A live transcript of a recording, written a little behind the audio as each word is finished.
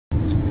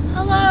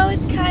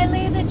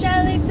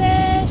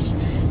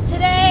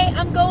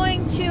I'm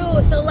going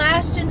to the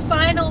last and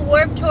final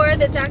Warped Tour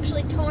that's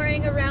actually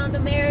touring around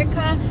America.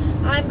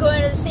 I'm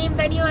going to the same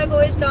venue I've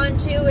always gone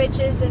to, which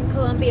is in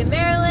Columbia,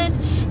 Maryland,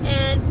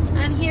 and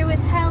I'm here with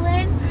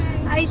Helen.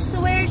 I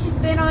swear she's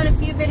been on a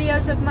few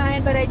videos of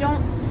mine, but I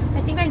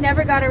think I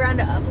never got around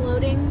to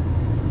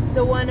uploading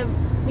the one of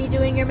me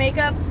doing your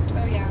makeup.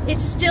 Oh yeah.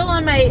 It's still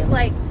on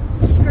my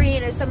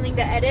screen as something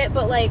to edit,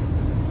 but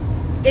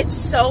it's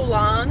so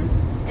long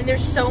and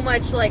there's so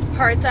much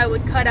parts I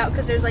would cut out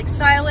because there's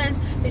silence,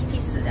 there's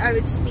pieces I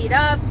would speed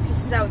up,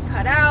 pieces I would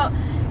cut out,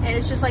 and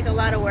it's just a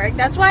lot of work.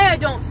 That's why I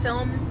don't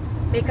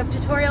film makeup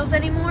tutorials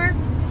anymore,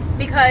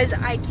 because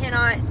I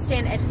cannot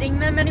stand editing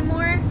them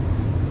anymore.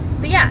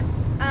 But yeah,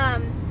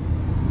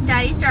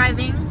 Daddy's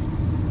driving,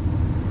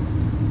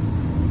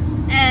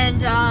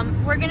 and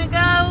we're gonna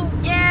go,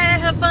 yeah,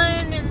 have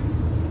fun,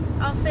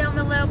 and I'll film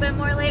a little bit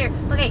more later.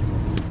 Okay.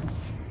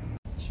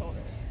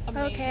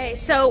 Okay,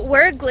 so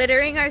we're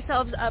glittering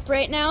ourselves up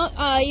right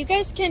now. You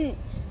guys can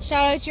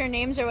shout out your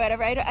names or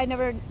whatever. I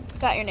never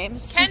got your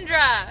names.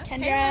 Kendra,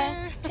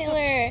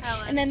 Taylor,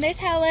 and then there's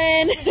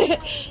Helen.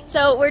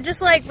 So we're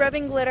just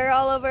rubbing glitter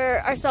all over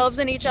ourselves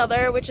and each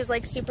other, which is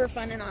super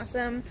fun and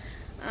awesome.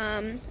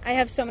 I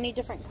have so many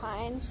different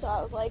kinds, so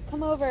I was like,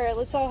 come over,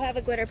 let's all have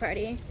a glitter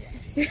party.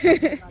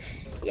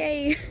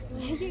 Yay.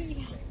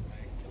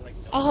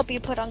 I'll help you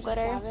put on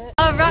glitter.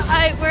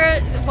 Alright,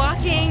 we're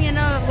walking in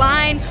a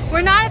line.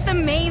 We're not at the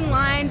main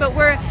line, but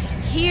we're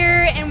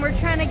here and we're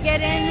trying to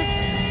get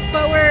in,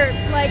 but we're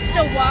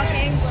still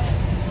walking.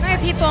 Why are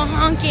people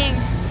honking?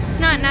 It's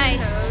not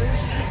nice.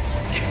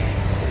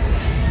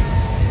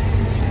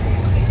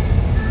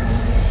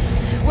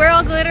 We're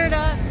all glittered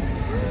up.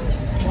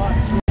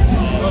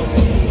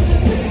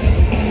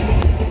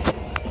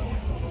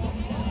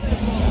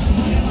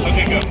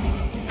 Okay, go.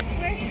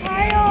 Where's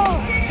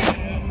Kyle?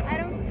 I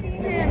don't see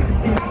him.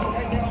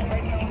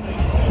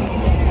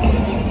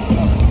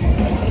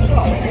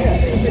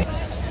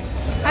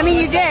 I mean,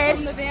 you did.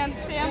 From the Vans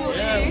family.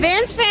 Yeah.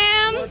 Vans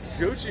fam. That's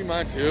Gucci,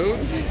 my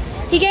dudes.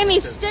 He gave me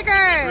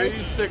stickers.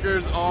 Free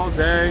stickers all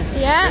day.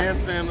 Yeah.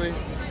 Vans family.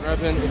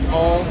 Reppin'. It's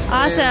all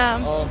Awesome.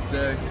 Vans all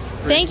day.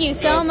 Thank you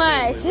so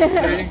much.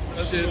 Free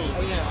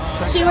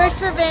shits. She works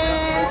for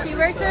Vans. She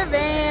works for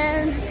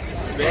Vans.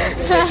 Vans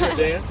will make her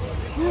dance.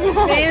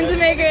 Vans will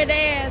make her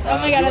dance. Oh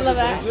my god, I love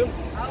that.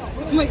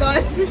 Oh my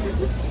god.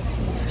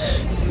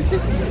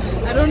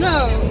 I don't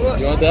know.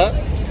 You want that?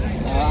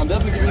 I'm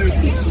definitely giving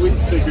you some sweet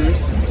stickers.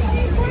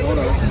 Hold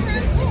on.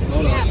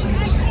 Hold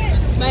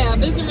on. My app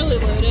isn't really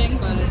loading,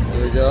 but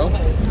There we go.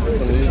 Got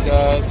some of these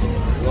guys. You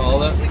want all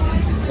that?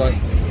 It's fine.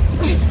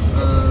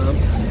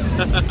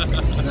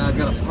 Now I've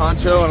got a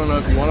poncho. I don't know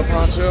if you want a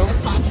poncho.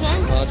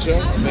 poncho? Poncho.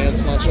 A Vans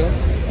poncho.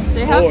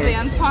 They have Or-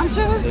 Vans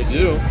ponchos? They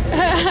do.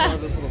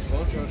 This little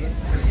phone charger.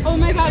 Oh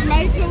my god,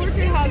 my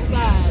coworker has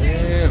that.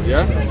 Damn.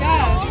 Yeah?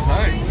 Yeah.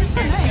 Hi.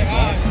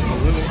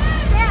 Absolutely.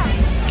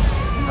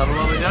 Have a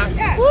lovely day.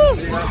 Yeah. Woo.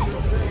 See you guys.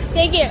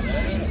 Thank you.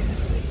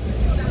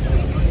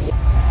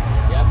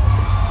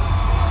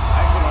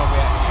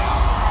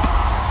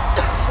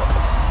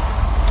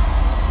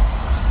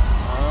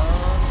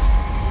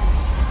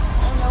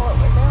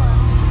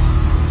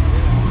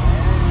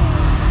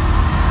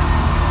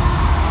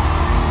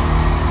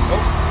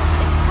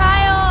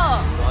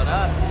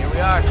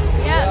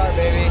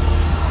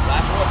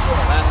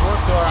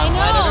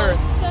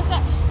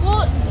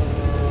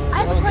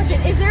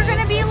 Is there going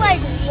to be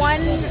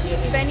one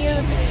venue?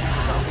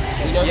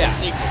 We know some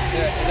secrets.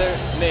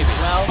 Maybe.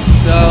 Well,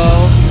 so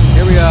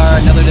here we are,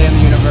 another day in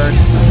the universe.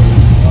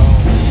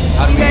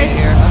 How do we get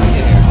here? How do we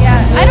get here?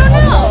 Yeah, I don't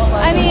know.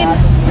 I mean,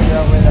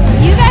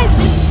 you guys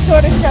just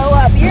sort of show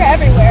up. You're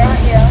everywhere,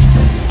 aren't you?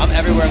 I'm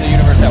everywhere in the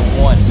universe at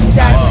once.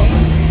 Exactly.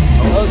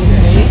 Oh,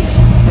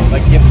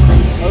 like Gibson.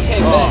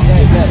 Okay,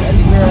 bet. I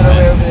think we're on our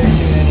way over there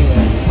soon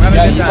anyway. We're having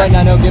a good time. You might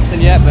not know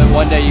Gibson yet, but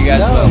one day you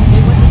guys will.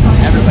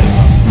 Everybody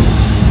will.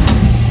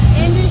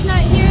 Andrew's not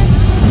here?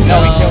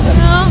 No, we killed him.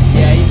 No?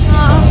 Yeah, he's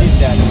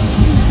dead.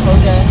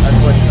 Okay.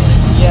 Unfortunately.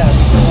 Yeah,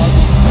 we still want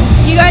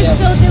You guys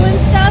still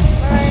doing stuff?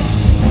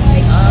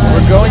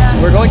 Or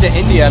We're going to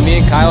India.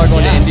 Me and Kyle are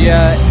going to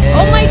India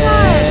Oh my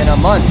God. in a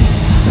month.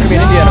 We're gonna be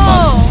in India in a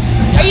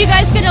month. Are you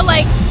guys gonna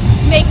make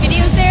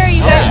videos there?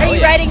 Are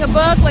you writing a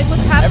book?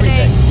 What's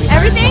happening?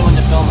 Everything? We hired someone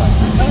to film us.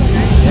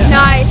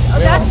 Nice. Oh,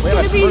 We that's have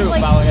gonna a be crew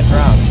following us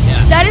around.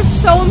 Yeah. that is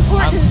so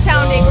important I'm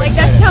sounding. so That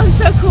excited. sounds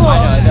so cool.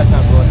 I know, it does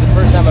sound cool. It's the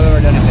first time I've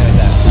ever done anything like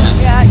that.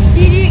 Yeah.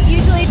 Do you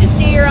usually just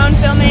do your own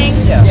filming?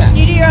 Yeah. Do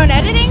you do your own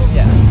editing?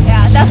 Yeah.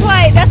 Yeah. That's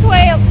why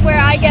where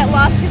I get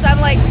lost, because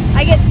I'm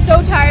I get so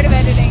tired of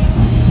editing.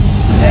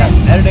 Yeah.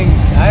 Editing,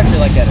 I actually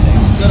like editing.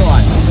 So do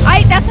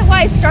I. That's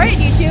why I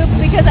started YouTube,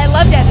 because I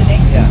loved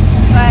editing. Yeah.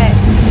 But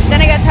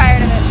then I got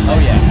tired of it. Oh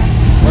yeah.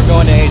 We're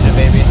going to Asia,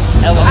 baby.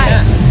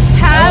 Elephants.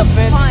 Have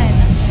Elephants. fun.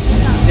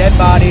 Dead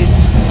bodies.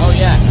 Oh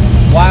yeah.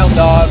 Wild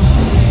dogs.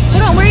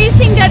 Hold on, where are you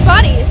seeing dead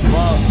bodies?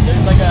 Well, there's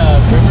a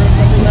river or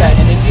something.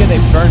 Yeah, in India they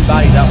burn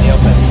bodies out in the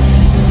open.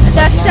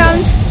 That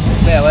sounds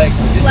Yeah,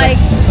 just like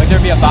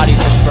there'd be a body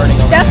just burning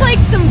over that's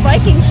there. some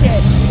Viking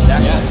shit.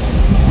 Exactly. Yeah.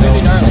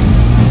 Baby darling.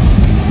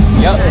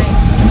 Yep.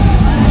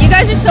 Nice. You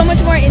guys are so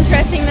much more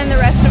interesting than the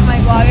rest of my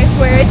vlog, I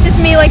swear. It's just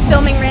me like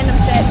filming random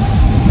shit.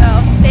 So,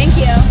 thank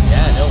you.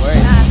 Yeah, no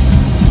worries.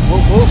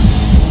 Whoop, whoop.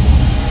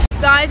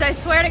 Guys, I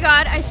swear to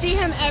God, I see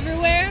him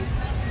everywhere.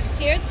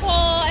 Here's Cole,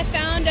 I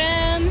found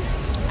him.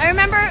 I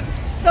remember,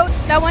 so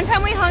that one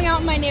time we hung out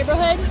in my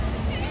neighborhood,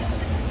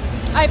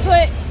 I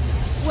put,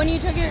 when you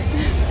took your,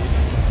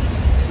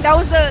 that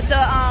was the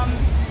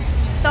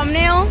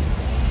thumbnail.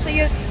 So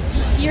your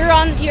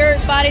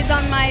body's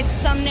on my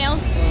thumbnail.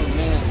 Oh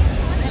man,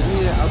 I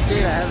need an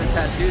update. I have a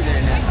tattoo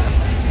there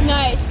now.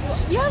 Nice.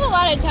 You have a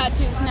lot of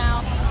tattoos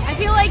now. I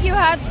feel like you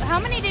had, how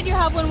many did you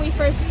have when we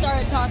first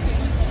started talking?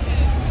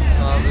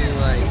 Probably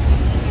like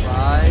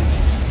 5,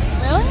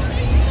 Really?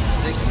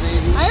 6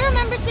 maybe. I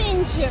remember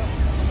seeing 2.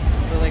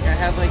 But like I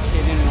have like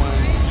hidden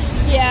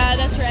ones. Yeah,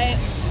 that's right.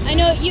 I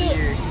know you,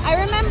 Weird. I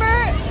remember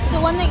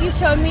the one that you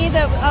showed me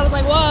that I was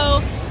like,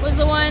 whoa, was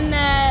the one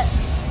that,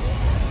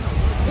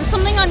 there's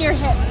something on your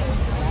hip.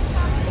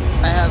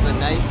 I have a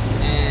knife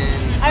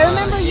and. I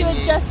remember you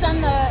had just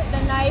done the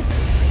knife.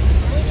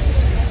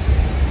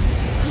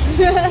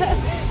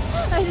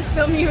 I just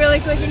filmed you really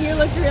quick and you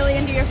looked really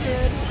into your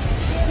food.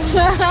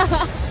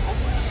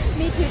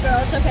 Me too, girl,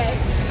 it's okay.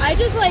 I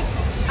just like,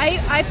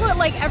 I put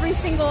like every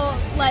single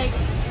like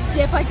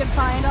dip I could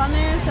find on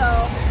there,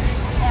 so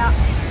yeah.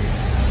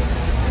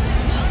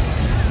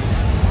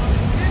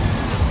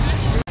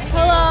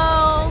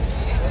 Hello.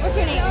 What's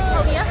your name?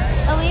 Aaliyah.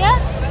 Aaliyah?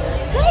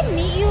 Did I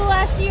meet you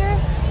last year?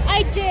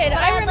 I did. But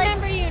I I had, like,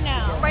 remember you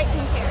now. Bright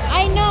pink hair.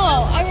 I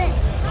know.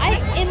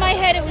 In my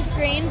head it was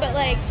green, but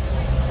like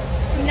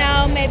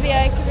now maybe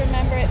I could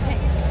remember it pink.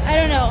 I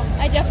don't know.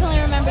 I definitely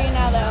remember you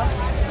now though.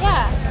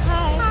 Yeah.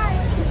 Hi. Hi.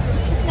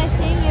 It's nice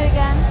seeing you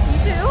again. You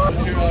too?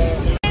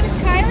 My name is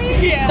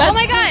Kylie. Yeah. Oh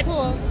my God.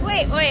 Cool.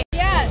 Wait.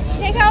 Yeah.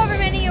 Take however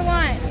many you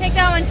want. Take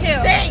that one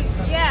too. Thanks.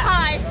 Yeah.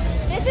 Hi.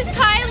 This is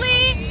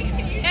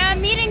Kylie.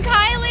 I'm meeting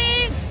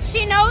Kylie.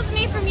 She knows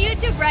me from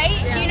YouTube, right?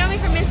 Yeah. Do you know me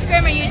from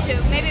Instagram or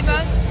YouTube? Maybe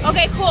both?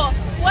 Okay, cool.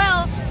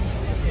 Well,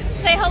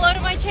 say hello to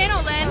my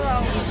channel then.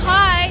 Hello.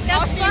 Hi.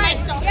 That's I'll see you fine.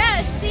 next time.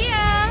 Yeah, see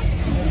ya.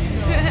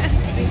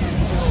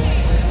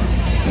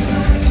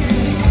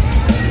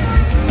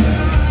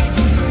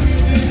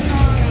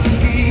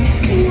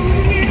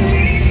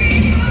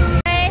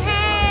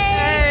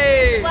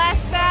 Hey.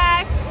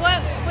 Flashback.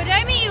 What did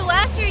I meet you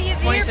last year?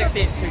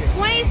 2016.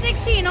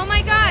 2016. Oh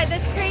my God,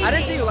 that's crazy. I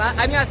didn't see you last.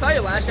 I mean, I saw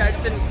you last year. I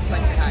just didn't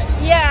like say hi.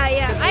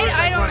 Yeah. 'Cause you were,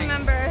 I don't running.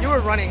 remember. You were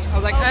running. I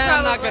was like, Oh,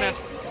 I'm not probably.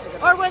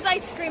 gonna. Or was I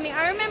screaming?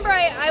 I remember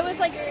I was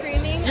like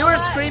screaming. You a were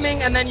lot.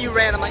 screaming and then you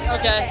ran. I'm like,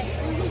 okay,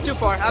 it's too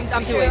far. I'm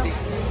too True. lazy.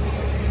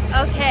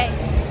 Okay.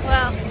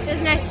 Well, it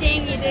was nice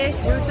seeing you, dude.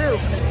 You too.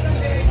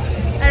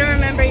 I don't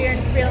remember your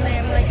real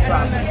name. Like I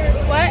Rob. don't remember.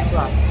 What?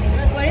 Rob.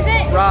 What is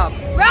it? Rob.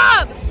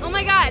 Rob! Oh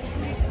my God.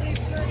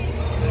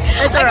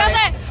 It's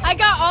alright. I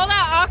got all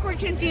that awkward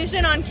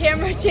confusion on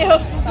camera too.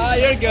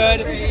 You're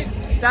good.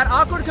 That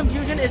awkward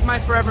confusion is my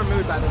forever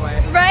mood, by the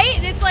way. Right?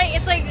 It's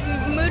like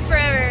mood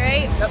forever,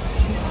 right? Yep.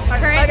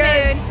 Current Bye,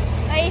 guys. mood.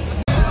 Bye.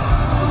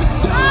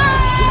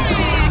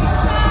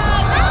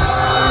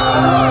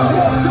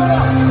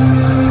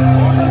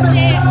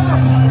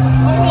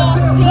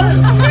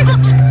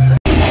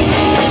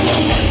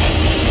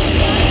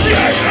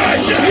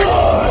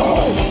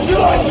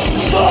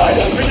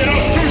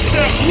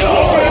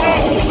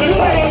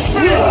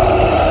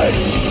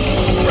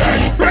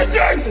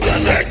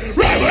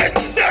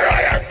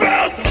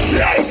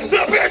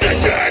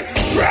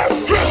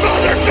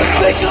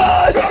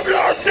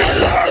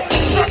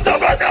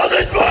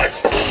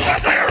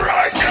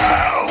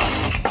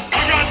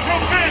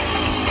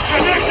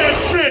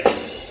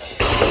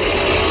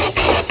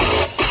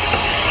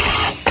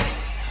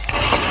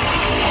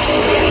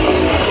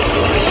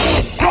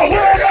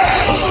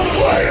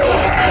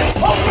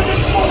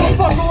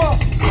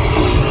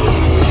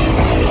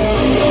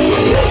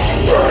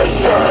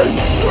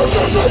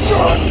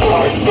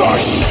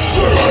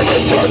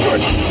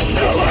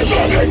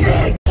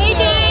 Hey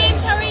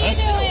James, how are you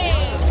doing?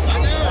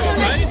 So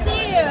nice to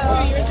see you.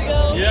 2 years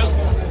ago. Yeah.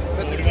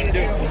 What are you going to do?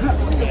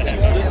 This is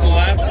the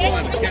last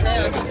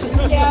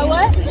one. Yeah,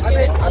 what?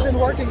 I've been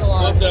working a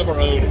lot. Leftover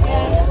road.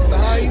 Yeah. So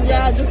how are you?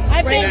 Yeah, just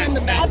I've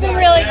been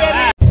really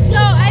good. So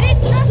I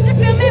didn't trust to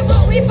film it,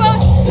 but we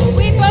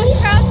both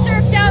crowd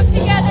surfed out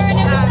together and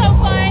it was so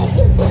fun.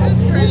 it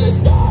was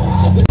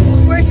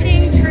great. We're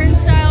seeing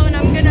Turnstile and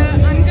I'm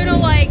gonna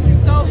like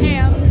go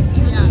ham.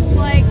 Yeah.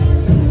 Like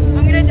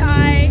I'm gonna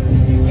die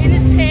in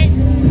this pit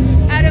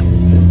out of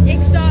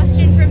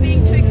exhaustion from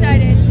being too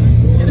excited.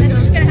 That's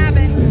what's gonna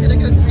happen. It's gonna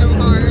go so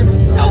hard.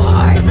 So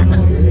hard.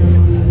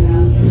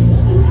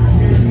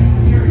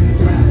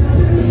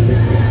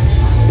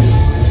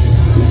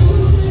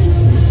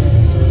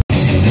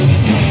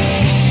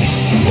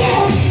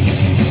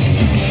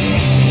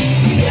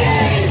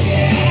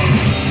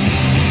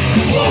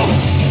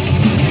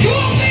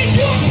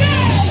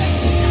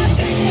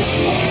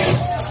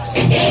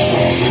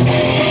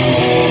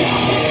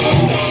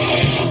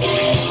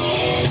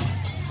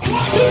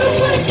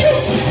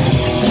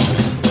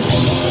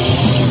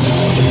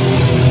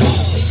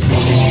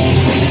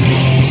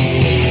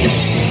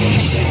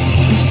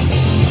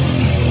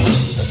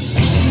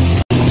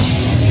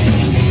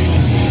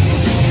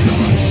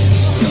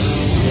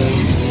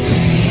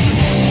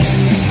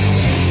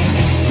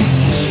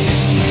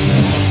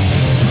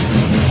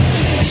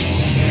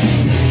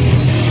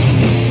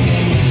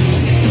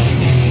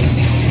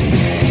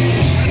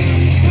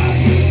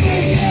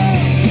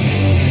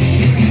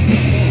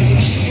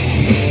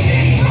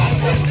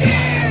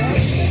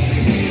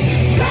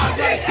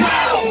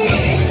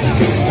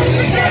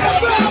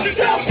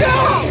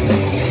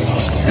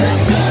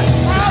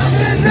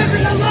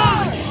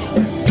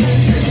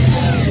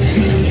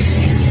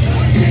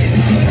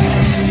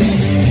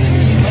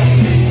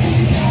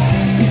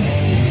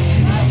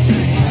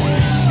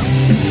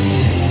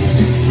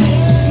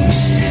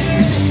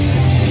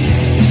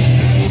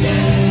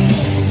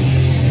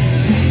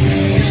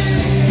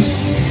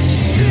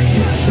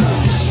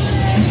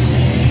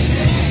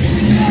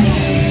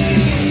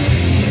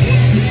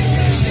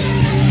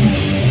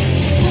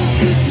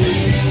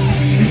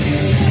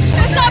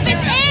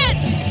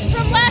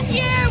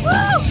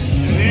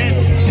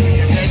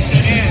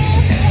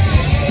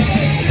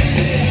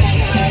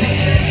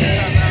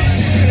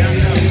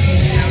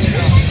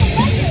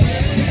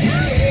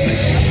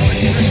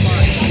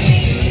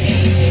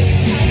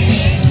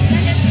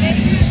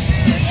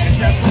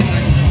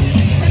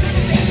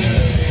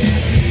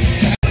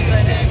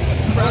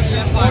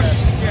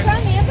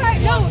 From the Empire?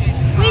 No,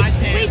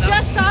 we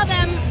just saw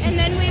them, and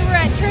then we were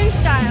at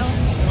Turnstile.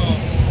 Oh,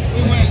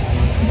 we went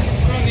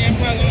from the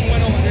Empire, then we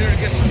went over there to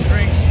get some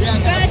drinks.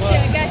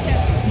 Gotcha.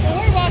 Well,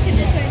 we're walking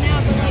this way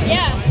now, but like,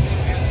 yeah.